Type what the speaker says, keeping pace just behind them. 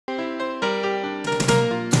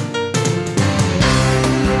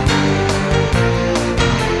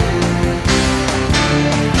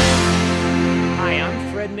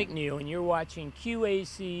watching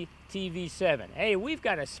QAC TV7. Hey, we've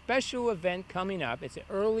got a special event coming up. It's an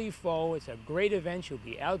early fall. It's a great event. You'll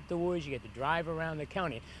be outdoors. You get to drive around the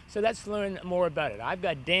county. So let's learn more about it. I've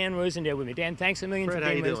got Dan Rosendale with me. Dan, thanks a million Fred, for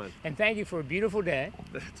being with us. how you doing? And thank you for a beautiful day.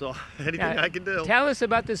 That's all. Anything I can do. Tell us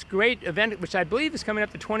about this great event, which I believe is coming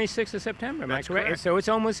up the 26th of September. Am I correct? So it's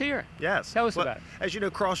almost here. Yes. Tell us about it. As you know,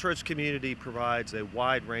 Crossroads Community provides a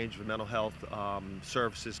wide range of mental health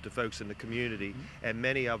services to folks in the community, and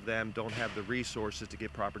many of them don't have the resources to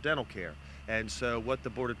get proper dental care. And so what the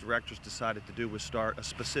board of directors decided to do was start a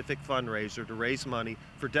specific fundraiser to raise money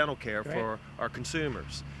for dental care for our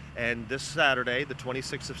consumers. And this Saturday, the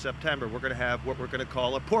 26th of September, we're going to have what we're going to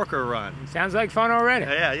call a porker run. Sounds like fun already.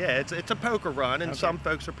 Yeah, it's a poker run, and some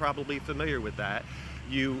folks are probably familiar with that.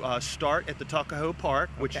 You start at the Tuckahoe Park,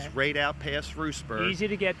 which is right out past Roosburg. Easy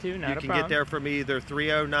to get to, not a problem. You can get there from either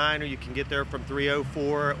 309 or you can get there from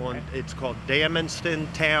 304 on, it's called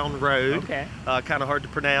Damiston Town Road. Kind of hard to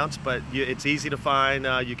pronounce, but it's easy to find.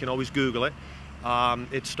 You can always Google it.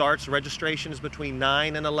 It starts, registration is between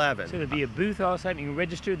 9 and 11. So there'll be a booth also, you can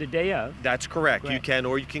register the day of? That's correct. You can,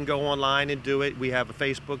 or you can go online and do it. We have a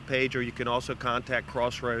Facebook page, or you can also contact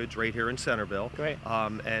Crossroads right here in Centerville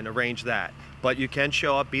and arrange that. But you can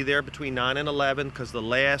show up, be there between 9 and 11 because the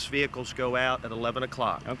last vehicles go out at 11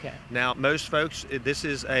 o'clock. Now, most folks, this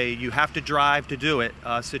is a you have to drive to do it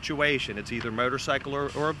situation. It's either motorcycle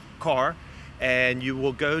or a car, and you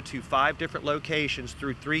will go to 5 different locations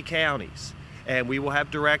through 3 counties. And we will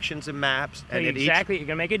have directions and maps. So and you're going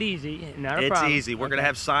to make it easy, not a problem. It's easy. We're going to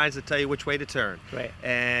have signs that tell you which way to turn.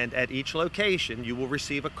 And at each location, you will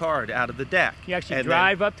receive a card out of the deck. You actually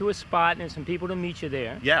drive up to a spot and there's some people to meet you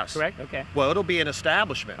there. Yes. Correct? Well, it'll be an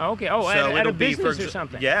establishment. So at a business or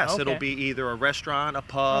something? Yes, it'll be either a restaurant, a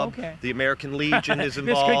pub, the American Legion is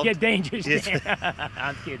involved. This could get dangerous.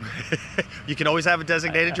 I'm kidding. You can always have a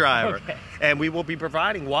designated driver. And we will be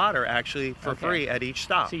providing water, actually, for free at each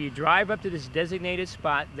stop. So you drive up to this designated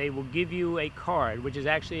spot, they will give you a card, which is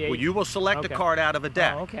actually a... Well, you will select a card out of a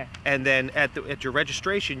deck. Oh, and then at your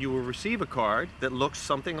registration, you will receive a card that looks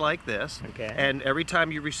something like this. And every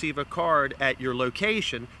time you receive a card at your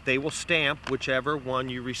location, they will stamp whichever one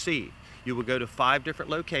you receive. You will go to 5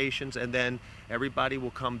 different locations, and then everybody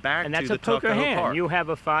will come back to the Tuckahoe Park. And that's a poker hand. You have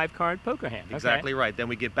a 5-card poker hand. Exactly right. Then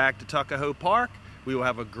we get back to Tuckahoe Park. We will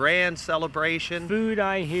have a grand celebration. Food,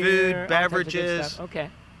 I hear. Food, beverages.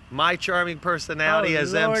 My charming personality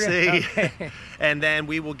as MC. And then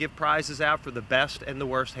we will give prizes out for the best and the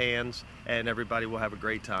worst hands, and everybody will have a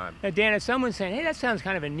great time. Now, Dan, if someone's saying, hey, that sounds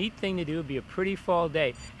kind of a neat thing to do, it'd be a pretty fall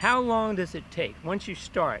day, how long does it take? Once you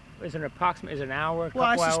start, is it an approximate, is it an hour, a couple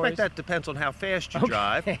hours? Well, I suspect that depends on how fast you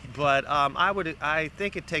drive, but I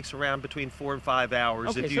think it takes around between 4 and 5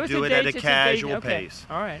 hours if you do it at a casual pace.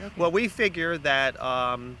 Well, we figure that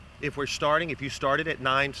if you started at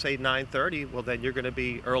 9, say 9:30, well then you're going to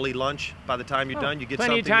be early lunch by the time you're done. You get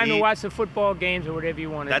plenty something of time to to eat. watch the football games or whatever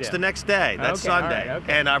you want to do. That's the next day. That's Sunday.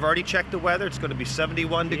 And I've already checked the weather. It's going to be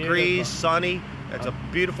 71 degrees, sunny. It's a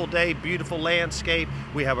beautiful day, beautiful landscape.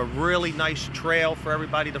 We have a really nice trail for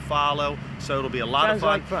everybody to follow, so it'll be a lot of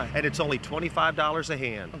fun. And it's only $25 a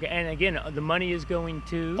hand. And again, the money is going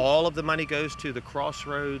to? All of the money goes to the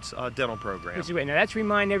Crossroads Dental Program. Which is great. Now let's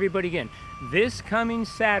remind everybody again, this coming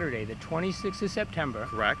Saturday, the 26th of September.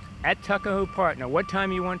 At Tuckahoe Park. Now, what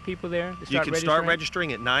time you want people there to start registering? You can start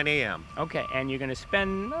registering at 9 a.m. And you're going to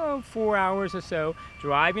spend 4 hours or so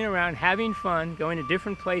driving around, having fun, going to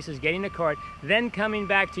different places, getting a card, then coming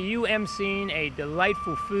back to you emceeing a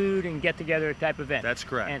delightful food and get-together type event. That's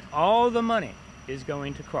correct. And all the money is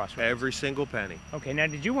going to Crossroads. Every single penny. Now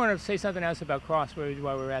did you want to say something else about Crossroads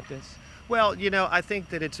while we're at this? Well, you know, I think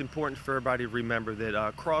that it's important for everybody to remember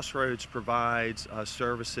that Crossroads provides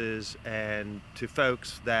services and to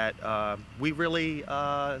folks that we really,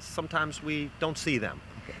 sometimes we don't see them.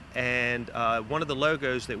 And one of the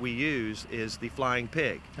logos that we use is the flying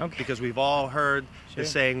pig. Because we've all heard the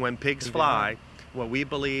saying, when pigs fly. Well, we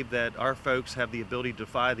believe that our folks have the ability to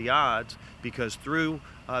defy the odds because through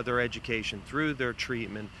their education, through their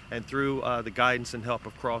treatment, and through the guidance and help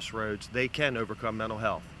of Crossroads, they can overcome mental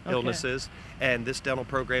health illnesses, and this dental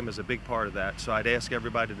program is a big part of that. So I'd ask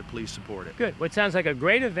everybody to please support it. Good. Well, it sounds like a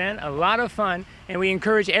great event, a lot of fun, and we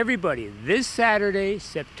encourage everybody this Saturday,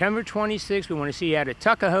 September 26th, we want to see you out at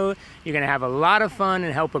Tuckahoe. You're going to have a lot of fun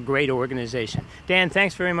and help a great organization. Dan,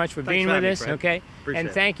 thanks very much for being with us. And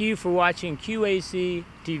thank you for watching QAC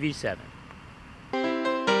TV7.